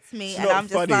 share it to me, it's and not I'm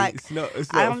just funny. like, It's not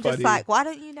I'm funny. just like, why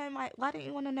don't you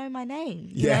want to know my name?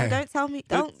 You Yeah. know, don't tell me,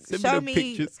 don't Send show the me,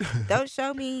 pictures. don't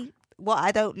show me what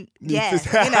I don't. Need Yeah,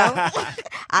 to- you know,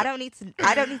 I don't need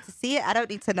to see it. I don't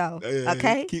need to know.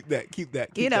 Okay. Keep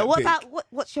that. You know, what about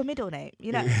what's your middle name?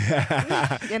 You know,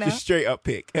 you know? Just straight up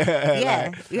pick.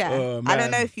 Yeah, yeah. oh, I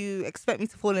don't know man. if you expect me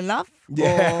to fall in love or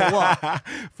what. Yeah.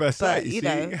 First But, sight, you you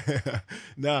know. see.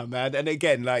 Nah, man. And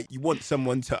again, like, you want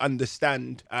someone to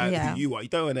understand Yeah. who you are. You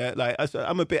don't want to, like,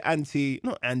 I'm a bit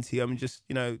not anti, I'm just,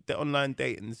 you know, the online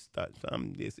dating stuff.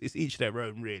 It's each their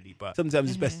own, really. But sometimes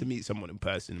it's best to meet someone in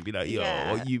person and be like, yo,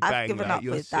 Yeah, you I've bang, given like, up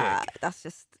you're with sick. that. That's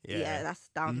just Yeah. that's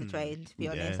down the drain, to be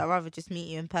honest. Yeah. I'd rather just meet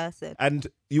you in person. And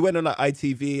you went on like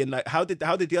ITV, and like how did the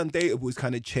Undateables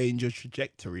kind of change your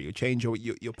trajectory or change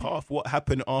your path? What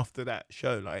happened after that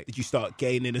show? Like, did you start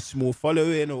gaining a small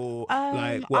following, or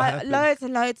like what happened? Loads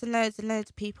and loads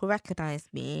of people recognized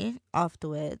me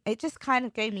afterwards. It just kind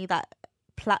of gave me that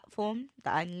platform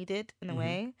that I needed in a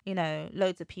way. You know,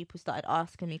 loads of people started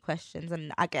asking me questions,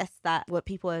 and I guess that what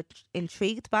people were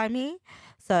intrigued by me.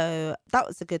 So that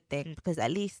was a good thing, because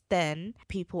at least then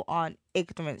people aren't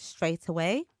ignorant straight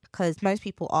away. Because most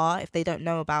people are, if they don't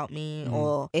know about me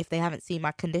or if they haven't seen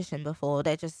my condition before,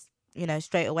 they're just, you know,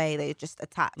 straight away they just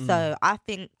attack. So I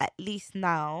think at least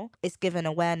now it's given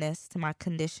awareness to my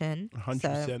condition.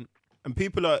 100%. And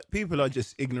people are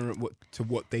just ignorant to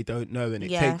what they don't know, and it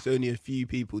Yeah. takes only a few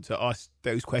people to ask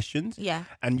those questions. Yeah.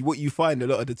 And what you find a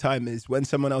lot of the time is when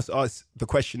someone else asks the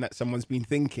question that someone's been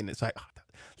thinking, it's like,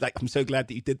 I'm so glad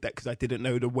that you did that, because I didn't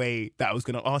know the way that I was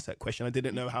going to ask that question. I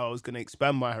didn't know how I was going to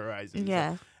expand my horizons.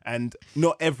 Yeah. And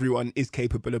not everyone is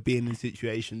capable of being in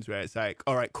situations where it's like,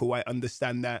 all right, cool, I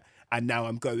understand that. And now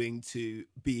I'm going to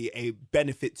be a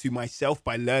benefit to myself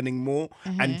by learning more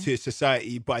and to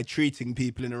society by treating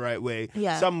people in the right way.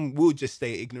 Yeah. Some will just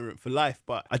stay ignorant for life.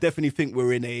 But I definitely think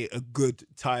we're in a good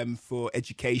time for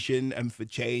education and for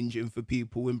change and for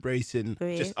people embracing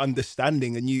just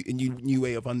understanding a new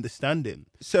way of understanding.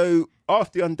 So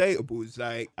after Undateables,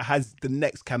 like, has the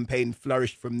next campaign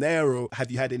flourished from there, or have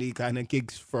you had any kind of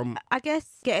gigs from? I guess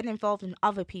getting involved in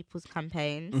other people's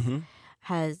campaigns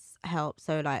has helped.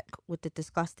 So like with the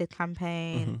Disgusted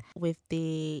campaign, with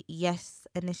the Yes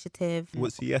initiative.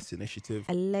 What's the Yes initiative?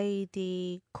 A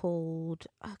lady called,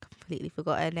 I completely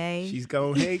forgot her name. She's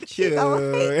gonna hate She's you.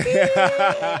 gonna hate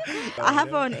me. I have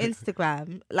her on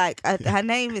Instagram. Like her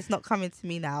name is not coming to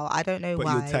me now. I don't know But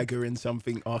why. you'll tag her in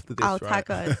something after this, I'll right? tag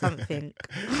her in something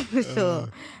for sure.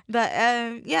 But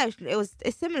yeah,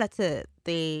 it's similar to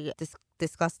the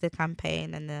Disgusted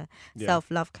campaign and the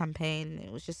self-love campaign.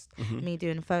 It was just me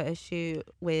doing a photo shoot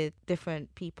with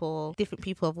different people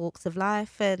of walks of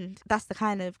life, and that's the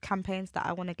kind of campaigns that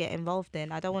I want to get involved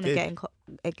in. I don't want to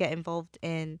get involved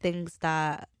in things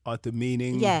that are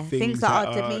demeaning. things that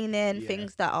are demeaning,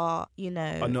 things that are, you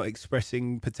know, are not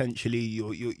expressing potentially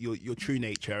your true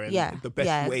nature and the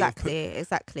best way.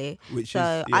 Exactly. Which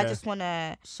so is, I just want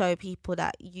to show people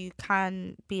that you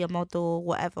can be a model,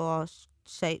 whatever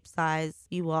shape, size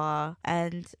you are,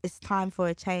 and it's time for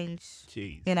a change.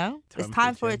 Jeez. You know, it's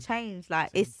time for a change. Like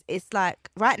it's like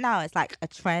right now it's like a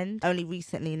trend. Only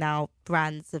recently now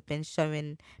brands have been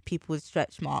showing people with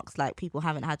stretch marks. Like people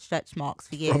haven't had stretch marks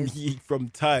for years. From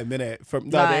time, innit?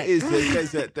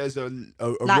 Like- There's a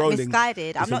like rolling.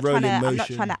 Misguided. I'm it's a not rolling trying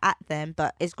motion. to at them,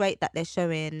 but it's great that they're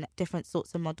showing different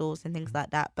sorts of models and things like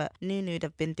that. But Nude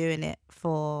have been doing it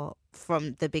from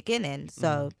the beginning.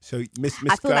 So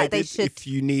Misguided, I feel like they should- if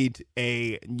you need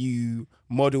a new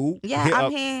model, Yeah, hit I'm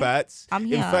up here. Fats. I'm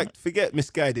here. In fact, forget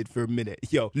Misguided for a minute.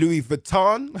 Yo, Louis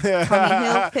Vuitton. Tommy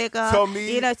Hilfiger.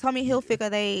 Tommy. You know, Tommy Hilfiger,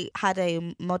 they had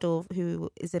a model who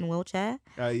is in a wheelchair.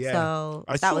 Yeah. So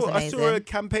I that was amazing. saw a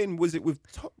campaign, was it with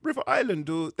River Island?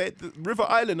 Or the River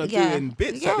Island are Yeah. doing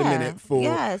bits at the Yeah. minute for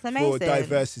Yeah, it's amazing.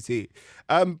 diversity.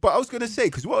 But I was going to say,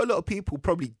 because what a lot of people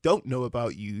probably don't know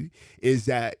about you is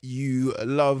that you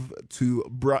love to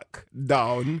bruck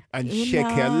down and You shake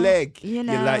your know, leg. you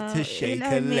like to know, shake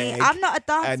break a leg. I'm not a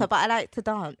dancer, and- but I like to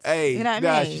dance. Hey, you know what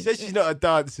I mean? she says she's not a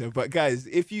dancer, but guys,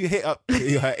 if you hit up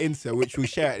her Insta, which we'll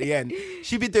share at the end,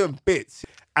 she be doing bits.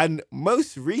 And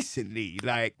most recently,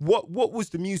 like, what was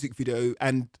the music video,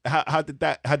 and how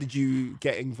did you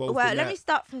get involved? Well, in let that? me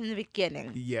start from the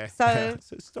beginning. Yeah. So-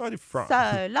 so it started from.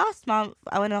 So last month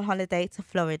I went on holiday to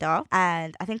Florida,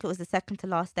 and I think it was the second to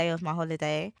last day of my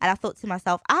holiday. And I thought to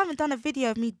myself, I haven't done a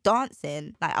video of me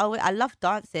dancing. Like I love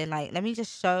dancing. Like let me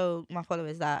just show my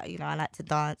followers that I like to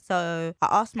dance. So I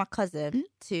asked my cousin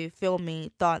to film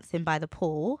me dancing by the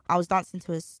pool. I was dancing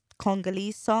to a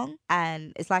Congolese song,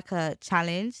 and it's like a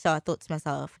challenge. So I thought to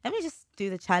myself, let me just do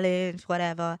the challenge,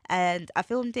 whatever. And I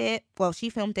filmed it. Well,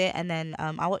 she filmed it, and then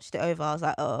I watched it over. I was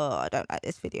like, oh, I don't like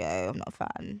this video. I'm not a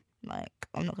fan. Like,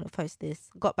 I'm not going to post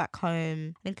this. Got back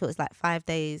home. I think it was like 5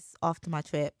 days after my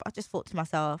trip. I just thought to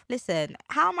myself, listen,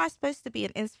 how am I supposed to be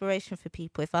an inspiration for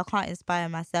people if I can't inspire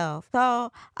myself?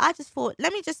 So I just thought,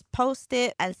 let me just post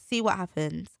it and see what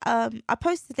happens. I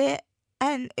posted it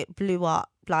and it blew up.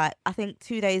 Like, I think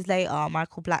 2 days later,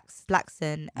 Michael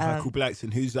Blackson. Michael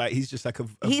Blackson, who's like, he's just like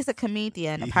he's a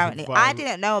comedian, he's apparently. a I viral-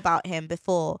 didn't know about him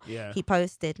before Yeah. he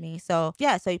posted me. So,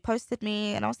 yeah, so he posted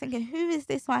me, and I was thinking, who is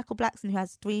this Michael Blackson who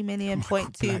has 3 million, Michael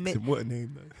 0.2 million? Blackson, what a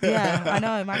name, though. Yeah, I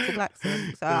know, Michael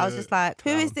Blackson. So I was just like,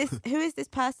 who is this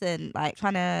person? Like,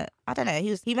 trying to, I don't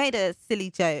know. He made a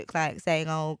silly joke, like saying,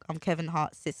 oh, I'm Kevin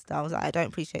Hart's sister. I was like, I don't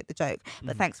appreciate the joke,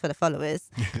 but thanks for the followers.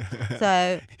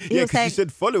 So he Yeah, was because you saying,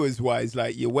 said followers-wise,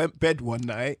 like, you went bed one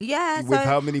night. yeah, with so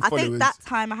how many I followers? think that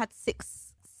time I had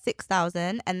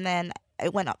 6,000, and then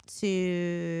it went up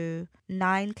to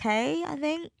 9K, I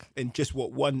think. In just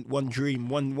one dream,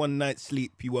 one night's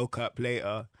sleep, you woke up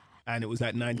later, and it was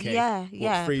at 9K. Yeah, What,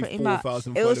 yeah, 3,000, pretty much.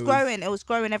 4,000 It was followers? growing. It was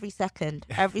growing every second.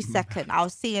 Every second, I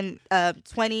was seeing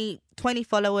 20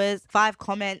 followers, 5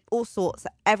 comments, all sorts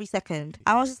every second.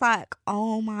 I was just like,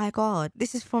 oh my god,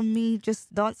 this is from me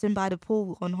just dancing by the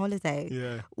pool on holiday.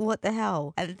 Yeah. What the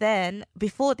hell? And then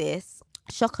before this,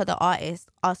 Shocker the artist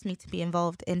asked me to be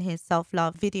involved in his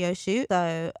self-love video shoot.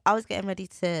 So I was getting ready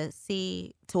to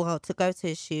go to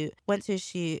his shoot. Went to his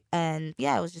shoot, and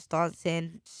yeah, I was just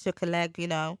dancing, shook a leg,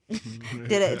 did it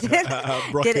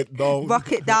Rock it down.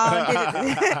 rock it down, did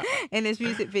it in his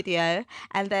music video.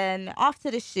 And then after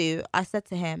the shoot, I said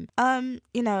to him,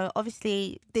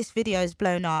 obviously this video is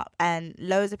blown up and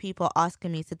loads of people are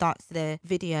asking me to dance to the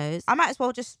videos. I might as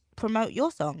well just promote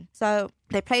your song. So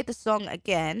they played the song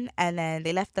again, and then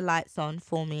they left the lights on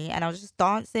for me, and I was just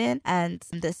dancing, and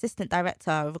the assistant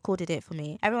director recorded it for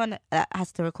me. Everyone that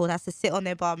has to record has to sit on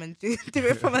their bum and do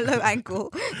it from a low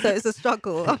angle, so it's a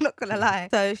struggle, I'm not gonna lie.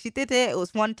 So she did it. It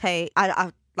was one take.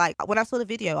 I like, when I saw the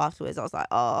video afterwards, I was like,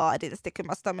 oh, I didn't stick in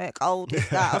my stomach. Oh, this,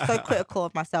 that. I was so critical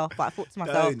of myself, but I thought to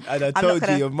myself, And I I'm told not you,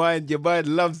 gonna- your mind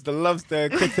loves the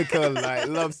critical, like,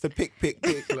 loves to pick,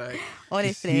 like.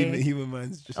 honestly. Human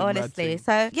mind's just a mad Honestly.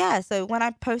 thing. So when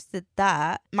I posted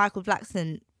that, Michael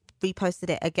Blackson reposted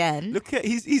it again. Look at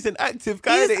he's an active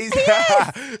guy. He's He's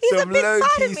a big low fan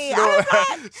key of me.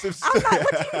 I was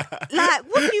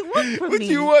what do you want from what me?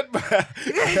 do you want, man?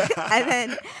 And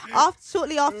then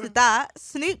shortly after that,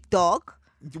 Snoop Dogg.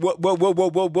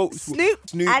 Whoa. Snoop.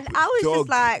 And I was Dogg, just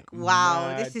like,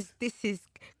 wow, mad. this is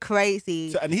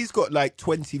crazy. So, and he's got like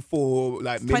 24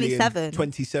 like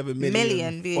 27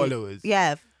 million views. followers.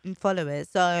 Yeah, followers.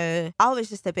 So I was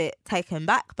just a bit taken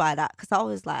back by that, because I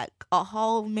was like, a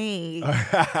whole me.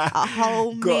 Got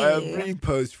a me.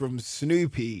 repost from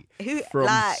Snoopy. Who,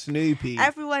 Snoopy.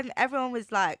 Everyone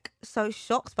was like so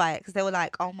shocked by it, because they were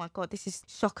like, oh my god, this is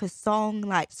Shocker's song,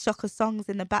 like Shocker's songs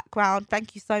in the background.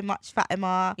 Thank you so much,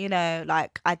 Fatima.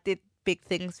 Like, I did big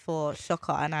things for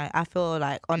Shocker, and I feel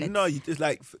like on it. No, you just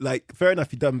like fair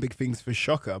enough. You've done big things for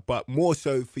Shocker, but more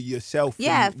so for yourself.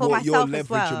 Yeah, and for what your myself as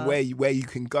leverage and well. where you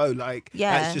can go. Like,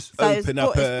 Yeah, that's just so open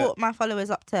up it's brought my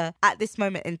followers up to, at this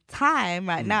moment in time,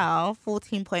 right now,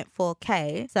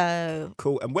 14.4K. So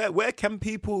cool. And where can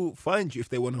people find you if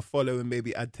they want to follow and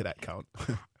maybe add to that count?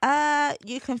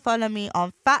 you can follow me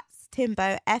on Fats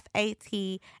Timbo,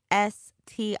 FATSTIMBO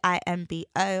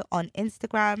on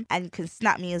Instagram, and you can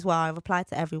snap me as well. I reply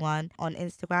to everyone on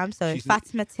Instagram. So She's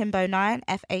Fatima Timbo 9,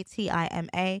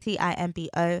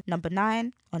 FATIMATIMBO number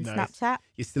 9 on Nice. Snapchat.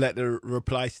 you're still at the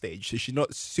reply stage, so she's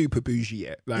not super bougie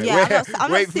yet. Like, Yeah, I'm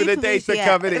not wait for the super day to bougie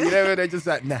come yet. in. You know, they're just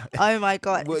like, nah. Oh my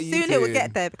God. What are you Soon it will doing?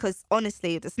 get there, because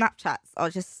honestly, the Snapchats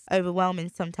are just overwhelming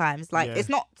sometimes. Like, Yeah. it's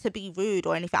not to be rude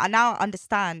or anything. I now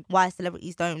understand why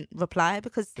celebrities don't reply,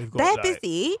 because They've got, they're like-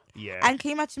 busy. Yeah. And can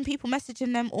you imagine people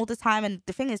messaging them all the time? And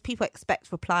the thing is, people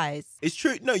expect replies. It's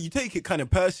true. No, you take it kind of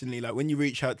personally. Like when you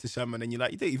reach out to someone and you're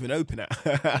like, you don't even open it.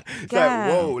 It's Yeah.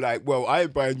 like, whoa, like, well, I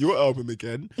ain't buying your album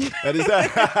again. And it's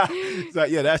like, it's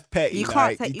like, yeah, that's petty. You like,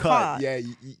 can't take- you can't. Yeah,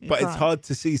 You but it's can't. hard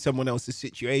to see someone else's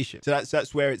situation. So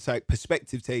that's where it's like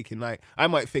perspective taking. Like I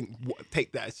might think,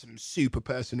 take that as some super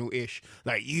personal ish.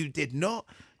 Like you did not.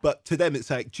 But to them,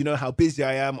 it's like, do you know how busy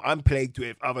I am? I'm plagued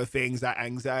with other things, like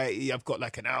anxiety. I've got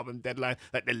like an album deadline.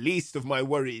 Like the least of my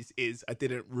worries is I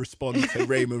didn't respond to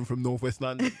Raymond from Northwest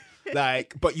London.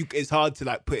 Like, but it's hard to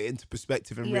like put it into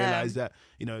perspective and Yeah. realize that,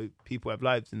 you know, people have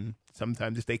lives, and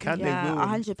sometimes if they can, they will.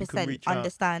 and you can 100% reach out.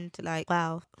 understand. Like,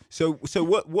 wow. So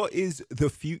what is the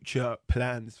future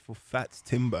plans for Fats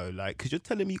Timbo? Like, because you're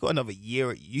telling me you got another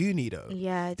year at uni though.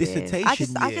 Yeah, I do.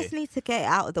 Dissertation I year. just need to get it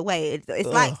out of the way. It's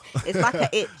Ugh. like an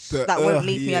itch But, that won't ugh,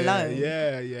 leave me yeah, alone.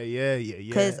 Yeah.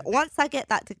 Because once I get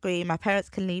that degree, my parents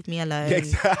can leave me alone.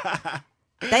 Yeah,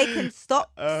 They can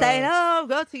stop saying, "Oh,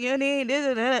 go to uni."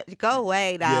 Go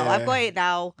away now. Yeah. I've got it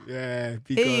now. yeah.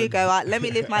 Be Here you gone. go. Let me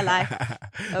live my life.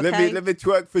 Let Okay? me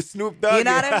twerk for Snoop Dogg. You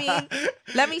know what I mean?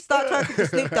 Let me start twerking for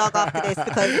Snoop Dogg after this,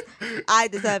 because I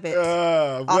deserve it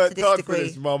Worked this hard degree. for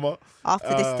this, mama. after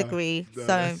Ah, this degree. No, So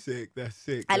that's sick. That's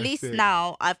sick. at that's least sick.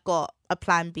 now I've got a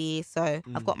plan B. So I've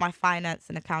Mm. got my finance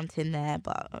and accounting there,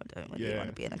 but I don't really Yeah. want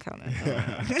to be an accountant.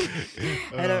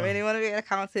 I don't really want to be an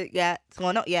accountant yet.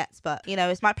 Well, not yet, but you know,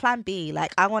 it's my plan B.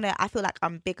 Like I feel like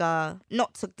I'm bigger,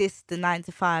 not to diss the 9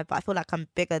 to 5, but I feel like I'm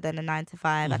bigger than a 9 to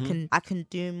 5. Mhm. I can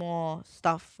do more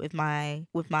stuff with my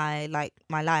like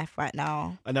my life right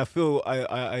now. And I feel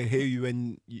I hear you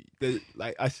when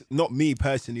like not me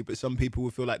personally, but some people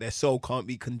will feel like their soul can't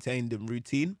be contained in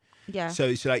routine. Yeah. So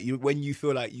it's like when you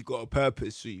feel like you got a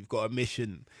purpose or you've got a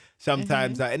mission.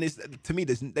 Sometimes Mm-hmm. like, and it's to me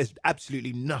there's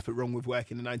absolutely nothing wrong with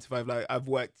working a 9 to 5. Like I've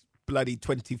worked bloody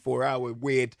 24-hour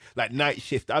weird like night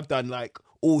shift. I've done like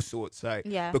all sorts, like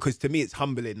Yeah. because to me it's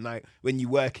humbling. Like when you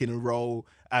work in a role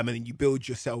and then you build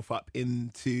yourself up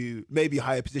into maybe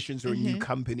higher positions or a new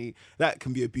company, that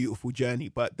can be a beautiful journey.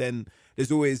 But then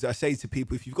there's always, I say to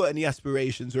people, if you've got any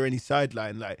aspirations or any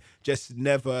sideline, like just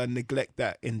never neglect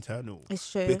that internal.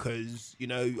 It's true. Because, you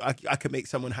know, I can make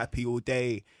someone happy all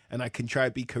day and I can try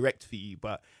to be correct for you,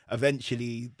 but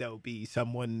eventually there'll be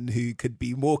someone who could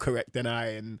be more correct than I,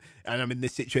 and I'm in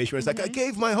this situation where it's like, I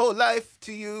gave my whole life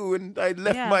to you and I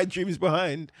left Yeah. my dreams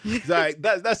behind. It's like,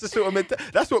 that's the sort of,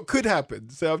 that's what could happen.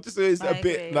 So I'm just always I a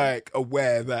bit agree. like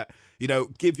aware that, you know,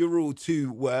 give your all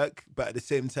to work, but at the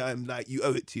same time, like you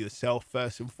owe it to yourself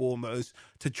first and foremost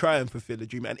to try and fulfill a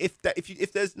dream. And if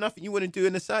there's nothing you want to do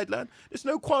in the sideline, there's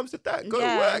no qualms with that. Go to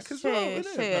work it's as true, well. it's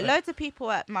innit? true. Like- Loads of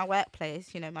people at my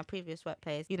workplace, you know, my previous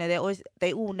workplace, you know,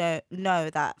 they all know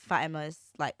that Fatima's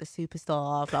like the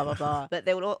superstar, blah blah blah. But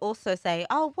they would also say,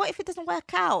 "Oh, what if it doesn't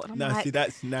work out?" And I'm Nah, like, see,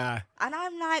 that's nah. and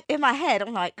I'm like, in my head,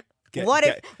 I'm like, Get- what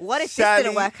get- if Sally, this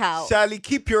didn't work out? Sally,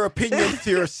 keep your opinions to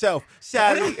yourself.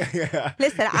 Sally.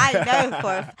 Listen, I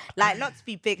know like not to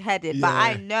be big headed, but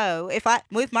I Yeah. know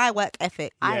with my work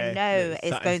ethic, I Yeah, know yeah, it's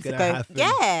something's going to gonna go. happen.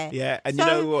 Yeah, Yeah, and so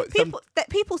you know what?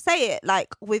 people say it like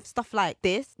with stuff like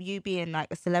this, you being like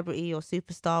a celebrity or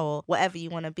superstar or whatever you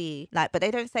want to be, like, but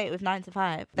they don't say it with 9 to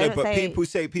 5. They No, don't but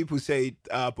say people say,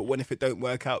 but what if it don't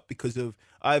work out because of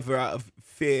either out of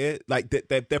fear, like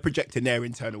they're projecting their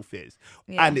internal fears,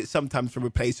 Yeah. and it's sometimes from a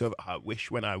place of I wish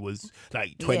when I was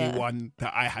like 21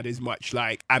 that I had as much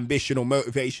like ambition or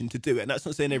motivation to do it. And that's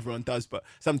not saying everyone does, but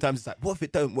sometimes it's like, what if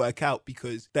it don't work out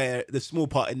because the small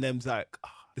part in them's like,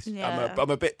 Yeah. I'm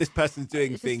a bit. This person's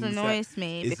doing it things. just that annoys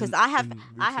me because isn't I have in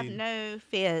routine. no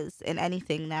fears in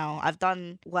anything now. I've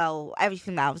done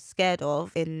everything that I was scared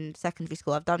of in secondary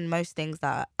school. I've done most things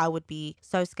that I would be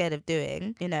so scared of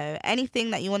doing. You know,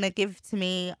 anything that you want to give to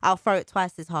me, I'll throw it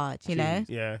twice as hard. You know.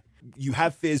 Yeah. You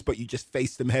have fears, but you just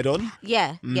face them head on.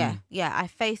 Yeah. I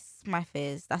face my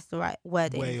fears. That's the right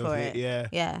wording Way for of it. it, yeah.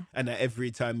 Yeah. And that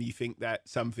every time you think that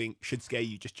something should scare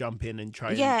you, just jump in and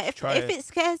try. Yeah, and try if it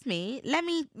scares me, let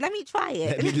me try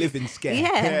it. let me live in scare.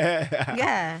 Yeah.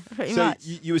 Yeah, pretty So much.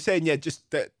 you were saying, yeah, just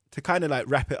that to kind of like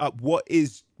wrap it up. What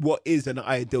is an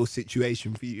ideal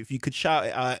situation for you? If you could shout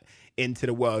it out into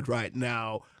the world right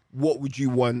now, what would you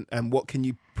want, and what can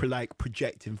you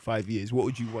project in 5 years? What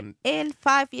would you want? In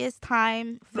 5 years'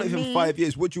 time, for Not even me, 5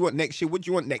 years. What do you want next year? What do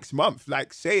you want next month?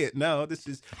 Like, say it now. This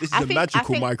is I a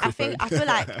magical microphone. I feel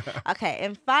like, okay,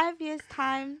 in 5 years'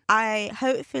 time, I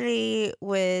hopefully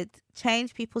would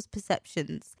change people's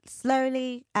perceptions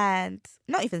slowly, and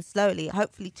not even slowly,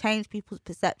 hopefully change people's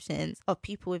perceptions of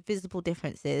people with visible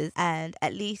differences, and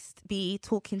at least be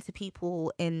talking to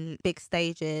people in big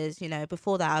stages. You know,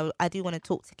 before that, I do want to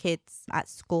talk to kids at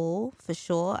school for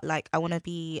sure. Like, I want to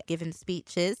be giving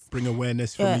speeches. Bring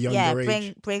awareness from a younger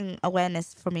age. Bring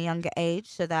awareness from a younger age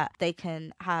so that they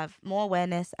can have more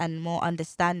awareness and more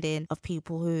understanding of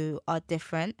people who are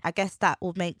different. I guess that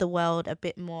will make the world a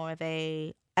bit more of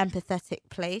a empathetic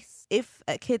place. If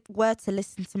a kid were to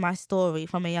listen to my story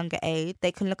from a younger age,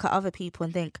 they can look at other people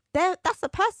and think, that's a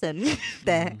person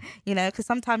there, you know, because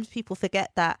sometimes people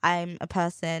forget that I'm a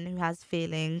person who has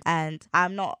feelings, and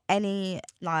I'm not any,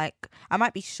 like, I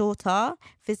might be shorter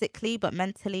physically, but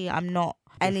mentally I'm not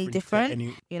any different.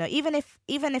 You know, even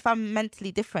if I'm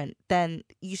mentally different, then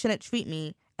you shouldn't treat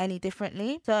me any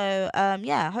differently. So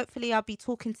yeah, hopefully I'll be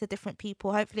talking to different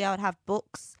people. Hopefully I would have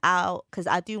books out, because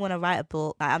I do want to write a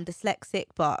book. Like, I'm dyslexic,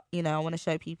 but you know, I want to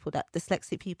show people that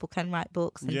dyslexic people can write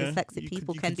books, and dyslexic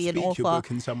people can be an author. Your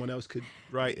book and someone else could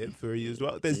write it for you as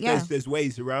well. There's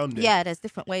ways around it. Yeah, there's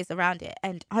different ways around it,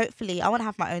 and hopefully I want to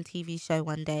have my own TV show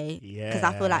one day. Yeah, because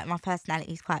I feel like my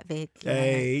personality is quite big.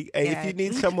 Hey, if you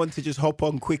need someone to just hop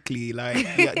on quickly,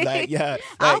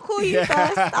 I'll call you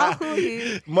first. I'll call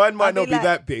you. Mine might not be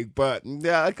that big, but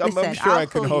yeah, I'm sure I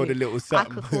can hold a little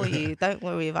something. I could call you. Don't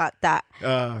worry about that.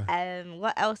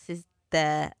 What else is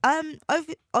there?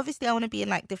 Obviously I want to be in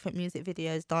like different music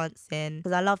videos, dancing,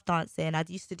 because I love dancing. I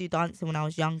used to do dancing when I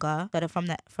was younger. So from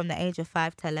the age of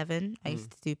 5 to 11, I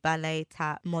used to do ballet,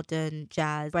 tap, modern,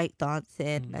 jazz, break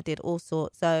dancing. I did all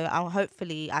sorts. So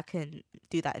hopefully I can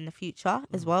do that in the future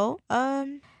as well.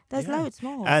 There's loads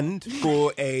more. And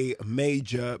for a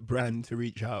major brand to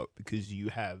reach out, because you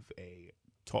have a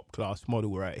top class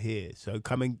model right here, so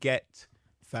come and get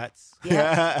Fats.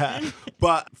 Yeah.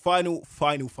 But final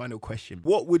question: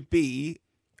 what would be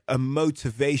a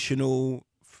motivational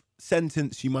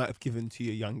sentence you might have given to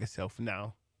your younger self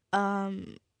now?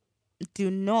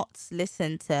 Do not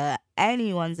listen to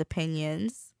anyone's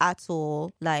opinions at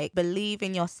all. Like, believe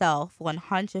in yourself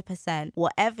 100%.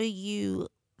 Whatever you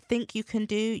think you can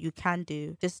do, you can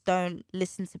do. Just don't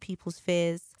listen to people's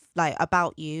fears, like,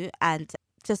 about you, and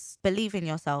just believe in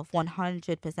yourself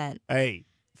 100%. Hey,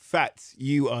 Fats,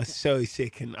 you are so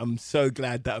sick, and I'm so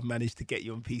glad that I've managed to get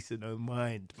you on Peace of No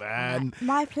Mind, man.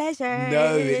 My pleasure.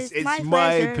 No, it's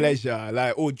my pleasure.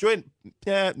 Like, or joint.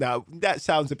 Yeah, no, that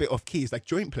sounds a bit off key. It's like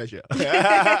joint pleasure.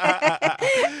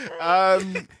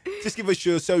 Just give us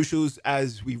your socials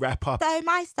as we wrap up. So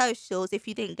my socials, if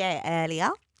you didn't get it earlier,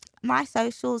 my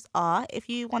socials are, if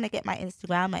you want to get my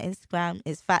Instagram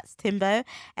is FatsTimbo,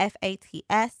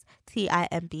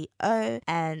 FATSTIMBO,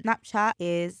 and Snapchat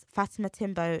is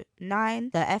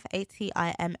FatimaTimbo9, the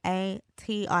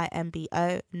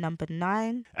FATIMATIMBO number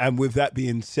 9. And with that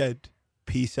being said,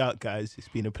 peace out, guys. It's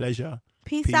been a pleasure.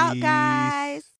 Peace out, guys.